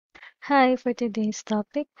Hi, for today's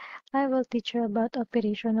topic, I will teach you about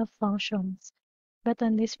operation of functions. But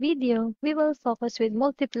on this video, we will focus with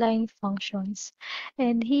multiplying functions.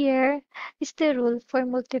 And here is the rule for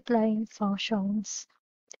multiplying functions.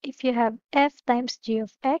 If you have f times g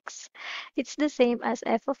of x, it's the same as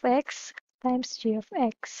f of x times g of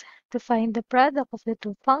x. To find the product of the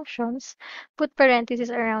two functions, put parentheses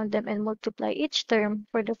around them and multiply each term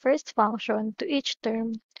for the first function to each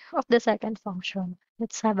term of the second function.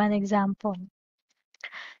 Let's have an example.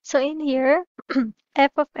 So in here,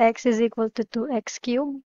 f of x is equal to 2x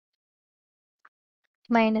cubed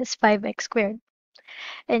minus 5x squared,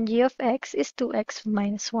 and g of x is 2x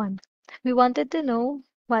minus 1. We wanted to know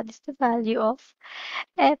what is the value of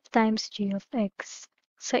f times g of x.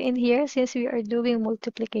 So in here, since we are doing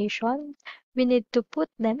multiplication, we need to put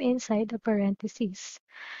them inside the parentheses.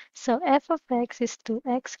 So f of x is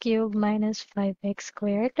 2x cubed minus 5x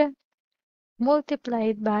squared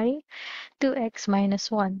multiplied by 2x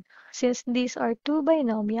minus 1. Since these are two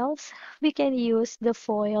binomials, we can use the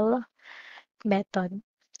FOIL method.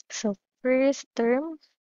 So first term,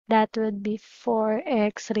 that would be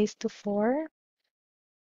 4x raised to 4.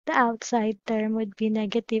 The outside term would be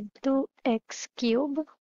negative 2x cubed.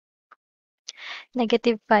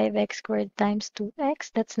 Negative 5x squared times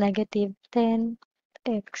 2x, that's negative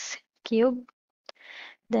 10x cubed.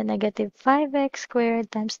 Then negative 5x squared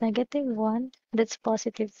times negative 1, that's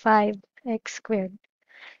positive 5x squared.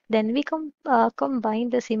 Then we combine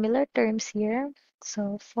the similar terms here.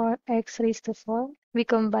 So 4x raised to 4, we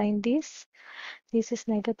combine this. This is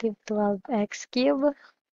negative 12x cubed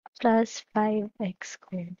plus 5x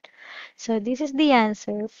squared. So this is the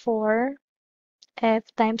answer for f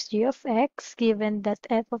times g of x, given that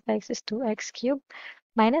f of x is 2x cubed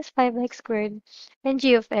minus 5x squared, and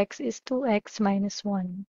g of x is 2x minus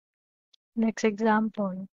 1. Next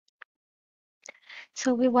example.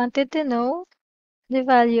 So we wanted to know the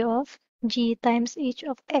value of g times h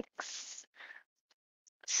of x.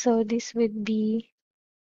 So this would be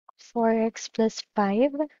 4x plus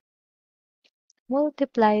 5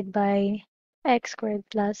 multiplied by x squared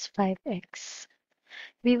plus 5x.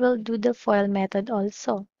 We will do the FOIL method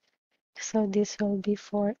also. So this will be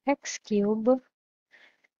 4x cubed.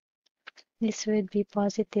 This would be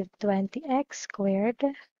positive 20x squared.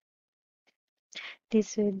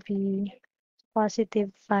 This would be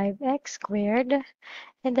positive 5x squared.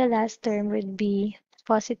 And the last term would be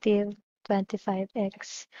positive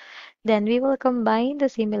 25x. Then we will combine the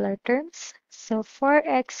similar terms. So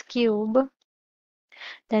 4x cubed,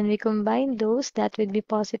 then we combine those, that would be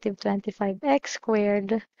positive 25x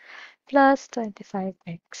squared plus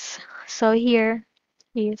 25x. So here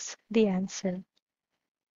is the answer.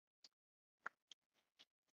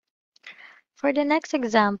 For the next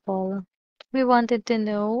example, we wanted to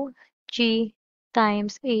know g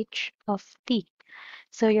times h of t.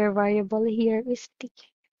 So your variable here is t.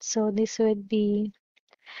 So this would be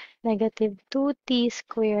negative 2t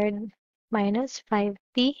squared minus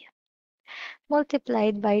 5t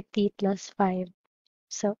multiplied by t plus 5.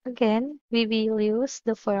 So again, we will use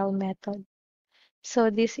the FOIL method.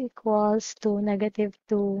 So this equals to negative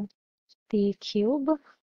 2t cubed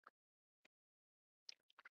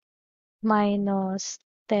minus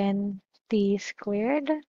 10t squared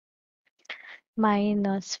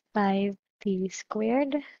minus 5t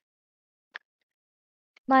squared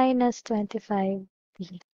minus 25t.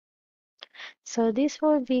 So this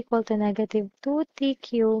will be equal to negative 2t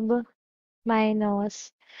cubed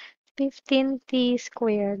minus 15t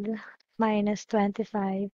squared minus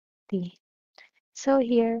 25t. So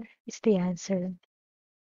here is the answer.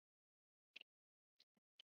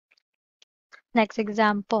 Next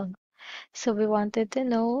example. So we wanted to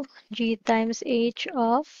know g times h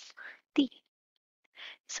of t.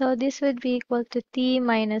 So this would be equal to t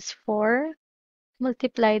minus 4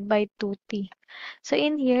 multiplied by 2t. So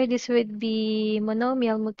in here, this would be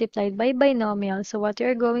monomial multiplied by binomial. So what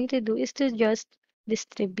you're going to do is to just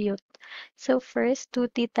distribute. So first,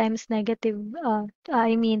 2t times 2t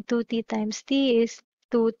times t is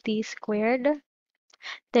 2t squared.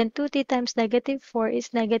 Then 2t times negative 4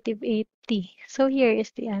 is negative 8t. So here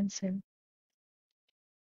is the answer.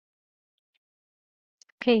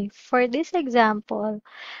 Okay, for this example,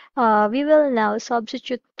 we will now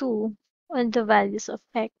substitute 2 on the values of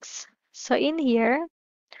x. So in here,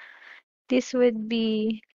 this would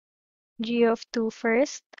be g of 2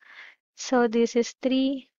 first. So this is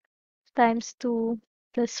 3 times 2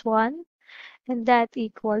 plus 1, and that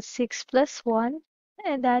equals 6 plus 1,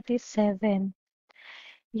 and that is 7.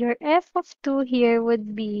 Your f of 2 here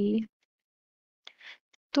would be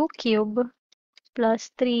 2 cubed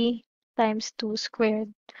plus 3 times 2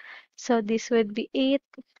 squared. So this would be 8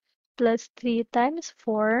 plus 3 times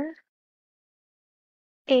 4,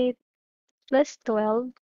 8 plus 12,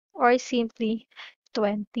 or simply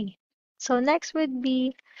 20. So next would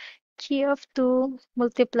be g of 2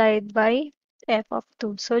 multiplied by f of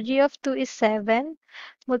 2. So g of 2 is 7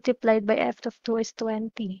 multiplied by f of 2 is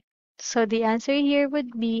 20. So the answer here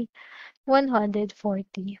would be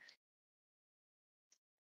 140.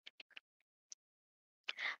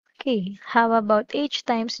 Okay, how about h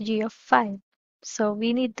times g of 5? So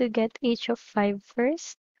we need to get h of 5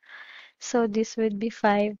 first. So this would be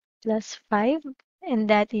 5 plus 5, and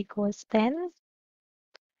that equals 10.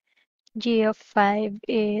 G of 5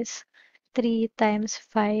 is 3 times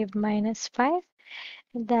 5 minus 5.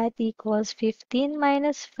 That equals 15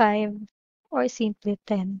 minus 5, or simply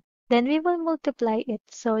 10. Then we will multiply it.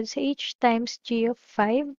 So it's h times g of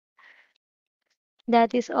 5.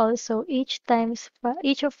 That is also h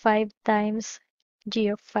of 5 times g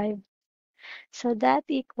of 5. So that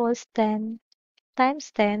equals 10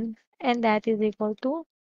 times 10, and that is equal to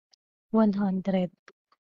 100.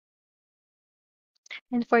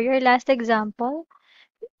 And for your last example,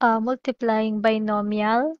 multiplying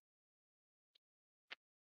binomial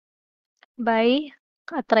by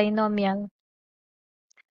a trinomial.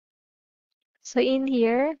 So in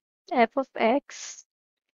here, f of x,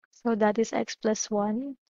 so that is x plus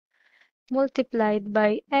 1, multiplied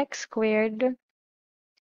by x squared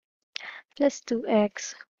plus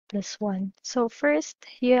 2x plus 1. So first,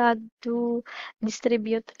 you have to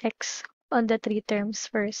distribute x on the three terms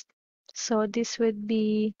first. So this would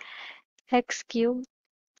be x cubed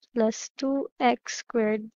plus 2x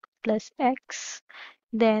squared plus x.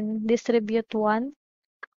 Then distribute 1.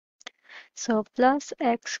 So plus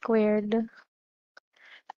x squared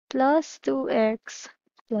plus 2x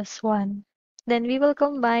plus 1. Then we will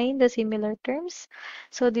combine the similar terms.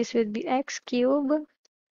 So this would be x cubed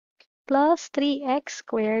plus 3x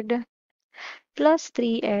squared plus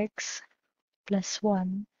 3x plus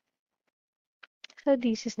 1. So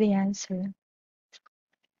this is the answer.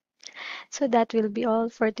 So that will be all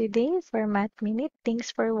for today for Math Minute.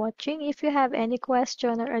 Thanks for watching. If you have any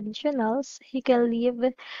question or additionals, you can leave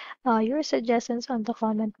your suggestions on the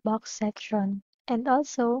comment box section. And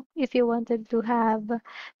also, if you wanted to have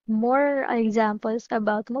more examples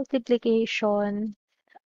about multiplication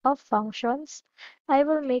of functions, I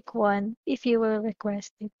will make one if you will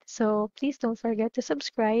request it. So please don't forget to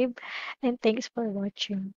subscribe, and thanks for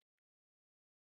watching.